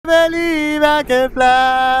believe I can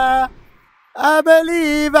fly. I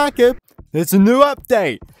believe I can. There's a new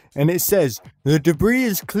update, and it says the debris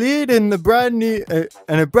is cleared and a brand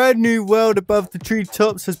new world above the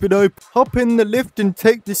treetops has been opened. Hop in the lift and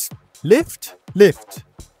take this lift.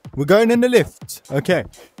 We're going in the lift, okay,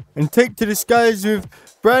 and take to the skies with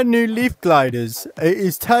brand new leaf gliders. It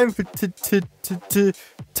is time for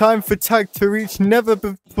Tag to reach never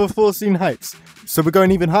before seen heights. So we're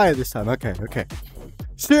going even higher this time. Okay.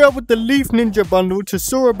 Steer up with the Leaf Ninja bundle to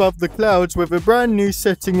soar above the clouds with a brand new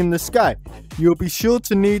setting in the sky. You'll be sure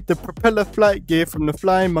to need the propeller flight gear from the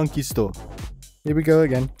Flying Monkey store. Here we go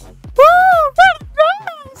again. Woo!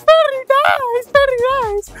 Very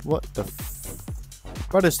nice. What the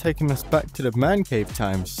Brother's taking us back to the man cave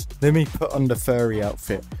times. Let me put on the furry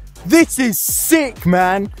outfit. This is sick,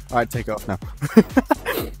 man. All right, take it off now.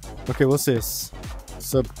 Okay, what's this?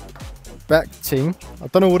 So back ting. I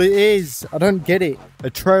don't know what it is. I don't get it. A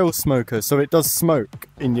trail smoker, so it does smoke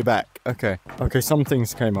in your back. Okay, some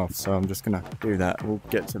things came off, so I'm just gonna do that. We'll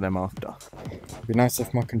get to them after. It'd be nice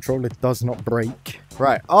if my controller does not break.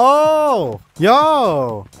 Right. Oh,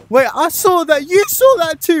 yo. Wait, I saw that. You saw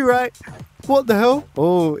that too, right? What the hell?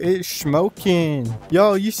 Oh, it's smoking.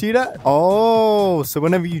 Yo, you see that? Oh, so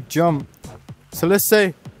whenever you jump. So let's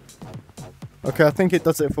say. Okay, I think it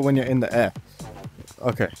does it for when you're in the air.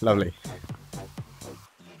 Okay, lovely.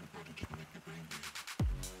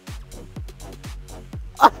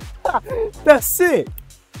 That's sick.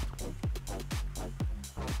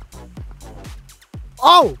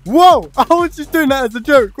 Oh, whoa. I was just doing that as a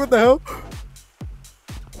joke. What the hell?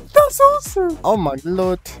 That's awesome. Oh my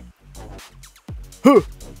lord. Huh.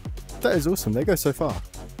 That is awesome. They go so far.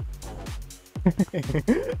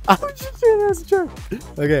 I was just doing that as a joke.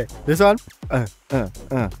 Okay, this one.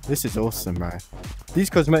 This is awesome, right? These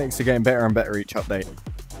cosmetics are getting better and better each update.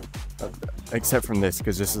 Except from this,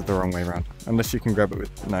 because this is the wrong way around. Unless you can grab it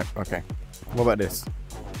with... No, okay. What about this?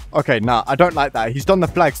 Okay, nah, I don't like that. He's done the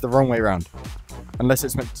flags the wrong way around. Unless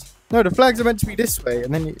it's meant to... No, the flags are meant to be this way,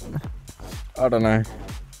 and then you... I don't know.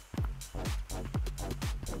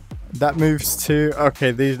 That moves to...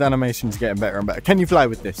 Okay, these animations are getting better and better. Can you fly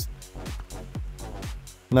with this?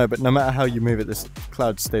 No, but no matter how you move it, this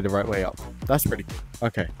clouds stay the right way up. That's pretty cool.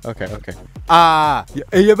 Okay. Ah!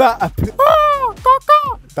 You're about...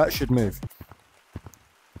 That should move.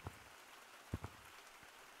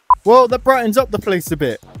 Well, that brightens up the place a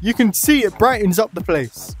bit. You can see it brightens up the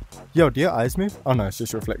place. Yo, do your eyes move? Oh no, it's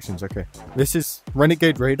just reflections. Okay. This is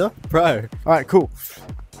Renegade Raider? Bro. Alright, cool.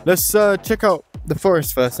 Let's check out the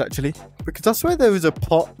forest first, actually. Because I swear there was a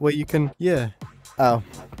pot where you can... Yeah. Ow.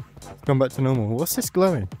 Gone back to normal. What's this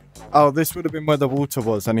glowing? Oh, this would have been where the water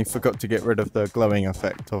was, and he forgot to get rid of the glowing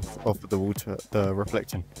effect of the water, the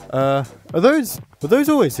reflecting. Were those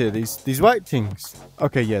always here? These white things?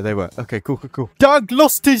 Okay, yeah, they were. Okay, cool. Doug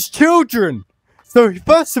lost his children. So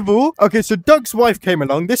first of all, okay, so Doug's wife came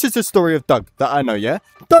along. This is the story of Doug that I know, yeah.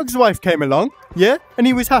 Doug's wife came along, yeah, and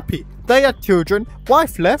he was happy. They had children.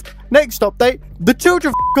 Wife left. Next update, the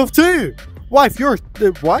children off too. Wife, you're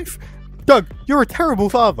a wife. Doug, you're a terrible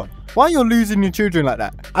father. Why are you losing your children like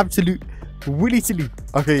that? Absolute willy silly.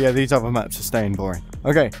 Okay, yeah, these other maps are staying boring.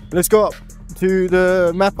 Okay, let's go up to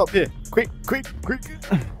the map up here. Quick.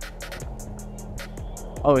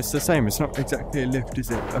 Oh, it's the same. It's not exactly a lift,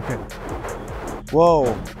 is it? Okay.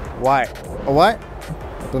 Whoa. White. A white?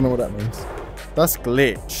 I don't know what that means. That's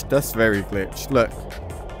glitched. That's very glitched.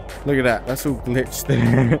 Look at that. That's all glitched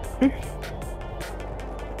there.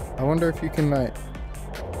 I wonder if you can, like...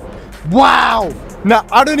 Wow! Nah,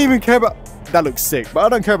 I don't even care about... That looks sick, but I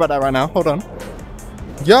don't care about that right now. Hold on.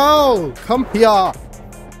 Yo! Come here!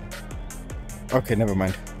 Okay, never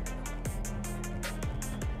mind.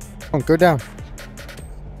 Come on, go down.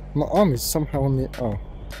 My arm is somehow on the... Oh.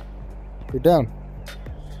 Go down.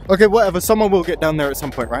 Okay, whatever. Someone will get down there at some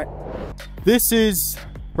point, right? This is...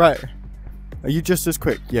 Right. Are you just as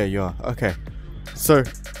quick? Yeah, you are. Okay. So,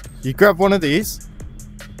 you grab one of these.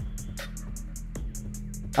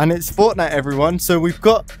 And it's Fortnite, everyone. So we've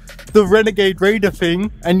got the Renegade Raider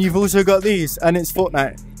thing, and you've also got these, and it's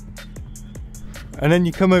Fortnite. And then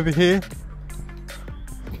you come over here.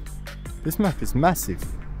 This map is massive.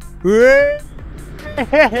 Yeah,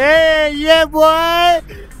 boy.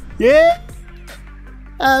 Yeah.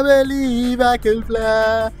 I believe I can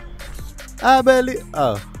fly. I believe.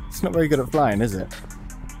 Oh, it's not very good at flying, is it?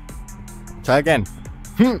 Try again.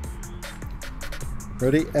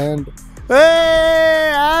 Ready and.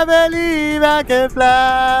 Hey, I believe I can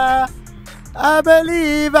fly. I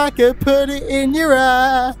believe I can put it in your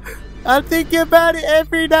eye. I think about it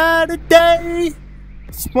every night and day.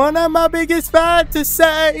 It's one of my biggest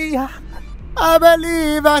fantasies. I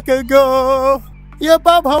believe I can go. Your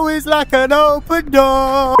bumhole is like an open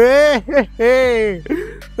door. Hey, hey, hey.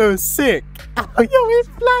 That was sick. Oh, yo, he's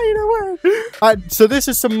flying away. Alright, so this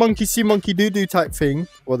is some monkey see, monkey do type thing.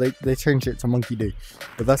 Well, they changed it to monkey do,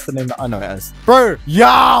 but that's the name that I know it as. Bro,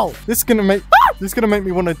 yo, this is gonna make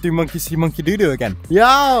me want to do monkey see, monkey do again.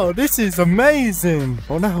 Yo, this is amazing.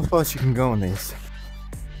 I wonder how fast you can go on this.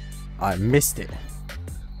 I missed it.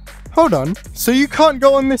 Hold on. So you can't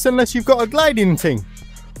go on this unless you've got a gliding thing.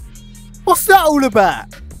 What's that all about?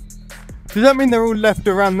 Does that mean they're all left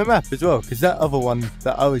around the map as well? Because that other one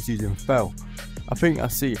that I was using fell. I think I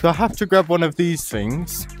see. So I have to grab one of these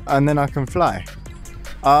things and then I can fly.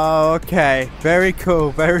 Oh, okay. Very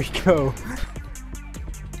cool. Very cool.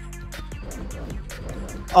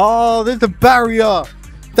 Oh, there's a barrier.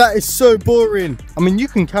 That is so boring. I mean, you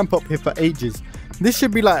can camp up here for ages. This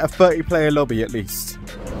should be like a 30-player lobby at least.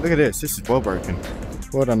 Look at this. This is well broken.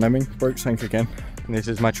 Well done, Lemming. Broke something again. And this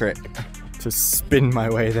is my trick. To spin my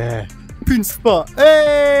way there. Pin spot.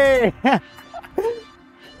 Hey!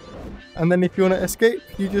 And then if you want to escape,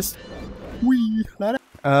 you just wee like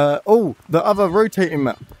that. Oh, the other rotating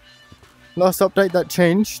map. Last update that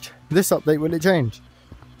changed. This update, will it change?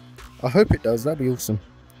 I hope it does. That'd be awesome.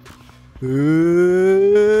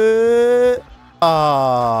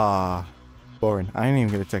 Boring. I ain't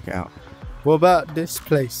even gonna check it out. What about this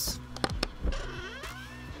place?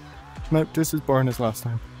 Nope, just as boring as last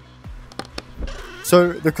time.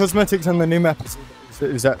 So the cosmetics and the new map is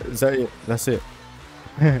that it? That's it.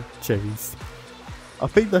 Jeez. I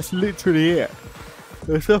think that's literally it.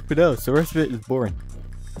 There's nothing else. The rest of it is boring.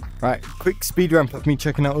 Right, quick speed ramp of me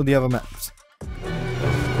checking out all the other maps.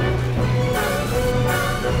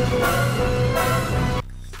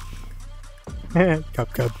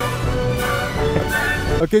 Cup.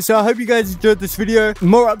 Okay, so I hope you guys enjoyed this video.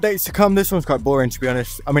 More updates to come. This one's quite boring, to be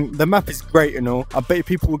honest. I mean, the map is great and all. I bet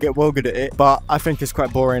people will get well good at it, but I think it's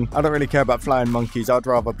quite boring. I don't really care about flying monkeys. I'd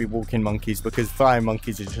rather be walking monkeys because flying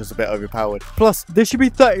monkeys is just a bit overpowered. Plus, there should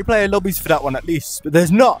be 30-player lobbies for that one at least, but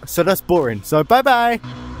there's not, so that's boring. So, bye-bye.